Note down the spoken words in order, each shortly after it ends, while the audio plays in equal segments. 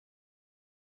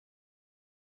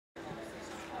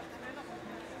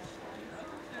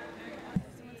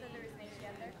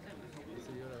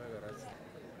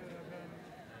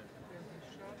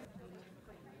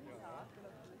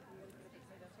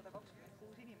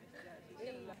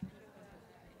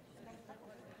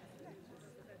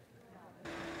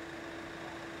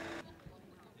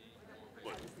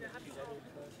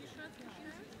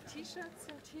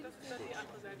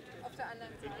Auf der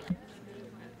anderen Seite.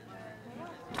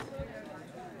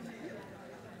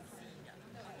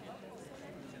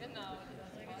 Genau.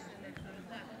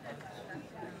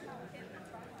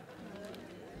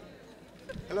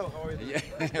 Hello, how are you doing?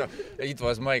 Yeah, it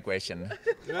was my question.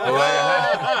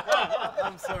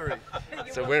 I'm sorry.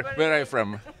 So where are you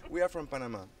from? We are from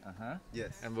Panama. Uh-huh.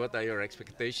 Yes. And what are your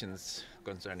expectations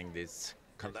concerning this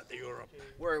Cantat Europe?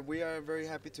 Well, we are very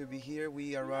happy to be here.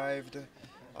 We arrived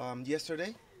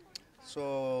yesterday,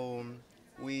 so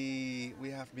we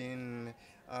have been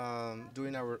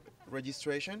doing our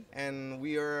registration, and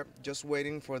we are just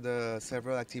waiting for the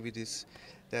several activities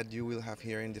that you will have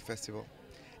here in the festival.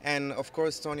 And of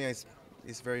course, Estonia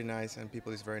is very nice, and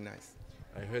people is very nice.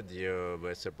 I heard you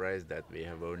were surprised that we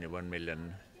have only 1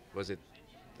 million. Was it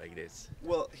like this?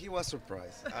 Well, he was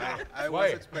surprised. I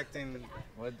Why? was expecting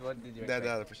What did you that expect?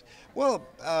 other person. Well,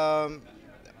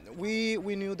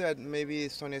 we knew that maybe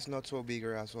Estonia is not so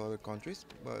bigger as other countries,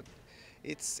 but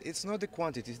it's not the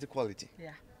quantity, it's the quality.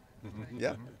 Yeah.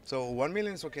 Yeah. So 1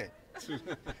 million is okay.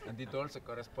 And it also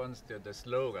corresponds to the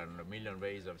slogan, "A million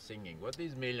ways of singing." What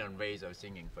is million ways of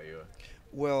singing for you?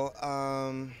 Well,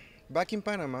 back in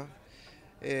Panama,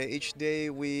 each day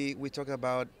we talk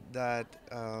about that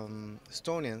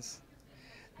Estonians,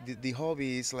 the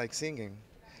hobby is like singing.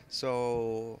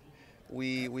 So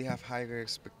we have higher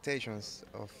expectations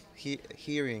of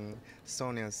hearing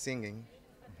Estonians singing.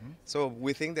 So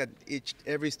we think that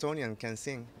every Estonian can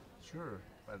sing. Sure,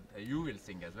 but you will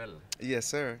sing as well. Yes,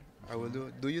 sir. I will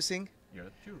do. Do you sing?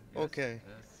 Yeah, sure. Okay.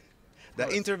 Yes. The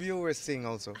course. interviewers sing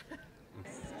also.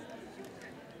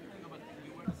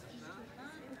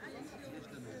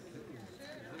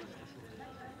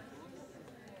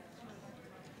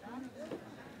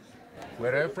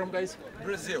 Where are you from, guys?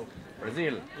 Brazil.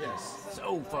 Brazil. Yes.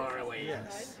 So far away.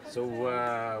 Yes. So,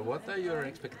 what are your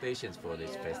expectations for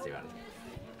this festival?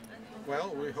 Well,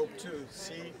 we hope to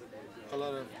see a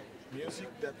lot of music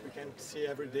that we can see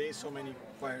every day, so many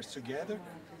choirs together.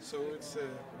 So it's a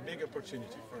big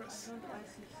opportunity for us.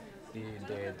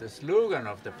 The slogan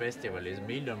of the festival is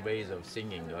 "Million ways of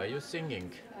singing." Are you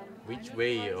singing? Which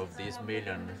way of these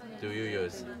million do you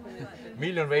use?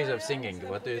 Million ways of singing.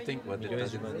 What do you think? What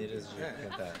does it mean?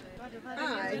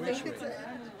 I think it's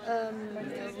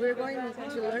we're going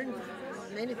to learn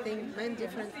many things, many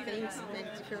different things, many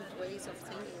different ways of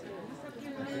singing.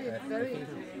 Very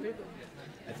good.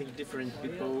 I think different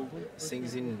people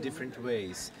sings in different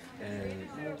ways, and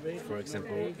for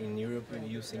example, in Europe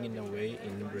you sing in a way,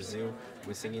 in Brazil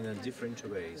we sing in a different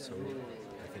way. So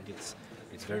I think it's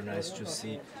very nice to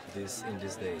see this in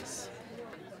these days.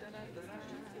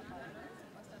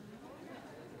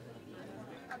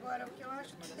 Agora, o que eu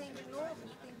acho que tem de novo,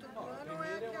 que tem todo ano,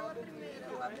 é aquela primeira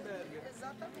lá.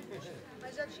 Exatamente.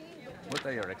 Mas já tinha. What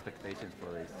are your expectations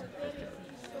for this festival?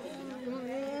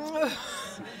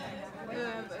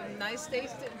 Nice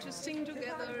days to sing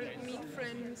together, meet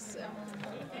friends,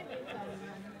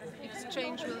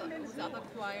 exchange with other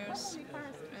choirs,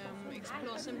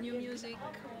 explore some new music.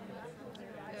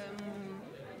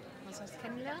 Was heißt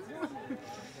kennenlernen?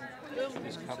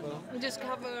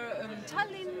 Discover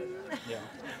Tallinn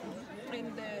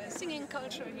and the singing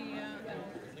culture here.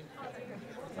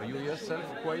 Are you yourself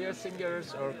choir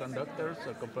singers or conductors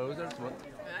or composers? What?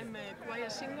 I'm a choir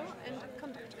singer and a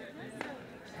conductor.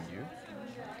 And you?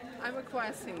 I'm a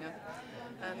choir singer,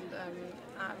 and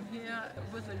I'm here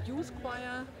with a youth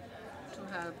choir to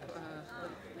help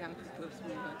the young people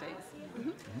through the days.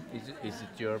 Is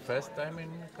it your first time in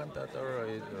Cantat, or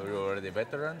are you already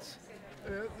veterans?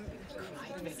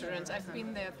 Quite veterans. I've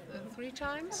been there 3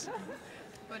 times,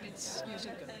 but it's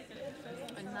musical.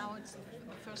 And now it's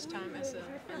the first time as a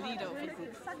leader of a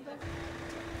group.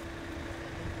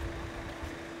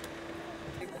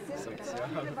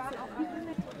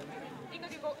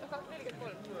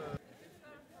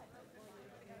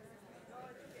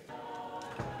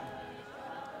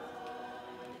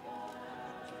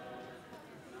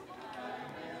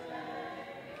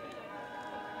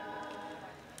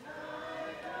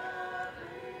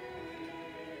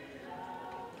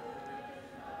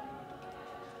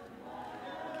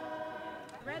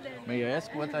 May I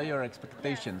ask, what are your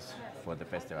expectations for the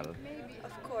festival?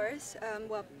 Of course.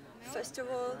 Well, first of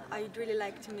all, I'd really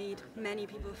like to meet many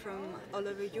people from all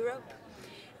over Europe.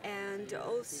 And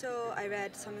also, I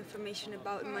read some information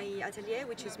about my atelier,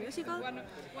 which is musical.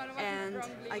 And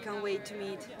I can't wait to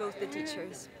meet both the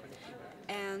teachers.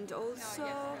 And also,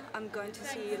 I'm going to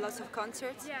see lots of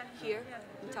concerts here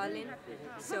in Tallinn.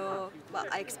 So, well,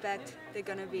 I expect they're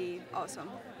going to be awesome.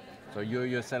 So you're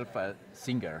yourself a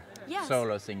singer, Yes.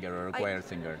 solo singer or a choir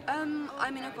singer?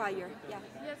 I'm in a choir, yeah.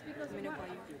 I'm in a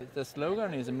choir. The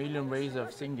slogan is a million ways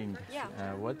of singing.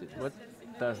 Yeah. What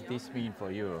does this mean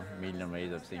for you, million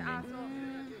ways of singing?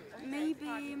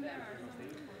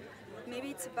 Maybe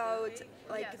it's about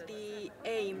like the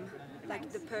aim, like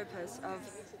the purpose of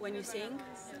when you sing.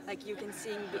 Like you can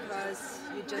sing because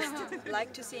you just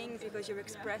like to sing, because you're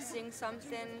expressing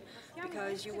something,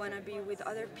 because you want to be with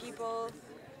other people.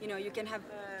 You know, you can have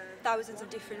thousands of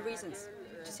different reasons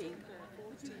to sing.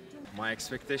 My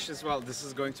expectations, well, this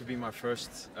is going to be my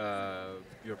first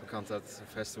Europa Cantat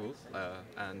festival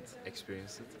and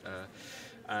experience it.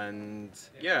 And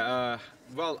yeah,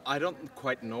 well, I don't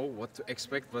quite know what to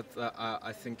expect, but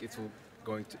I think it's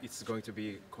going to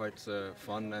be quite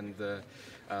fun and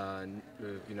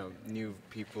you know, new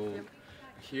people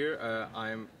here.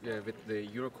 I'm with the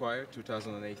Euro Choir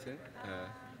 2018.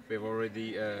 We've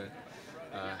already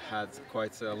had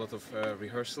quite a lot of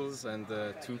rehearsals and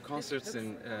 2 concerts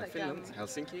in Finland,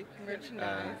 Helsinki.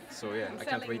 So yeah, I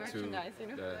can't wait to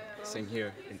sing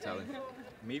here in Tallinn.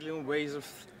 Million ways of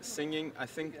singing, I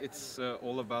think it's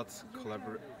all about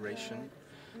collaboration.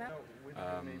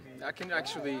 I can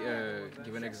actually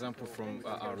give an example from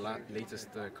our latest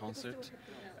concert.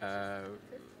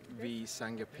 We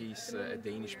sang a piece, a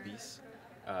Danish piece,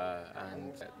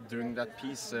 and during that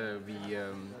piece we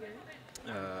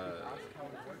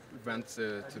went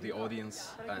to the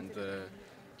audience and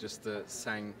just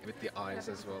sang with the eyes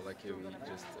as well, like we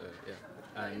just yeah,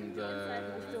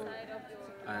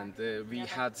 and we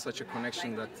had such a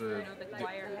connection that the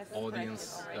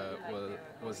audience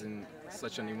was in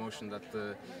such an emotion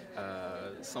that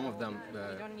some of them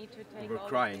were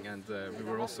crying, and we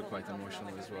were also quite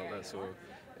emotional as well. So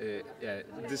yeah,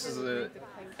 this is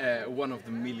one of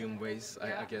the million ways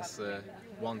I guess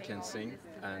one can sing,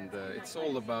 and it's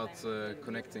all about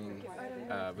connecting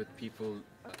with people.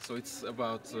 So it's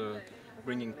about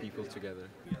bringing people together.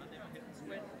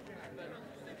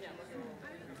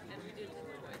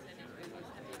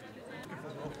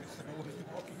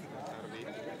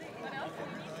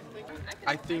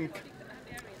 I think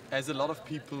as a lot of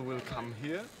people will come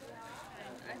here,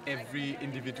 every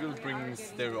individual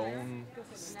brings their own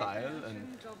style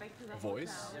and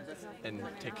voice and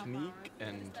technique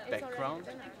and background,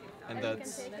 and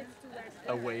that's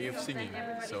a way of singing.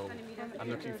 So I'm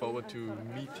looking forward to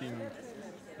meeting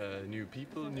new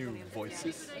people, new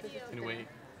voices in a way,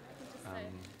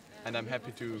 and I'm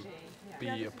happy to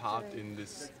be a part in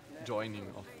this joining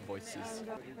of voices.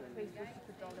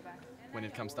 When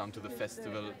it comes down to the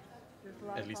festival,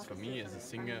 at least for me as a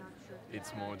singer,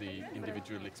 it's more the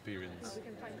individual experience.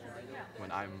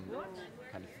 When I'm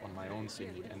kind of on my own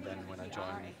singing, and then when I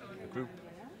join a group,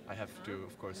 I have to,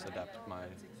 of course, adapt my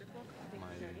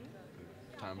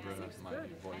timbre, my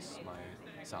voice, my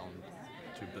sound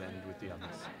to blend with the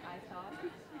others.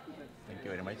 Thank you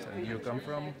very much. And you come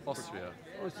from? Austria.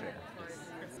 Austria.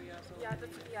 Yes. Yeah,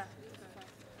 yeah.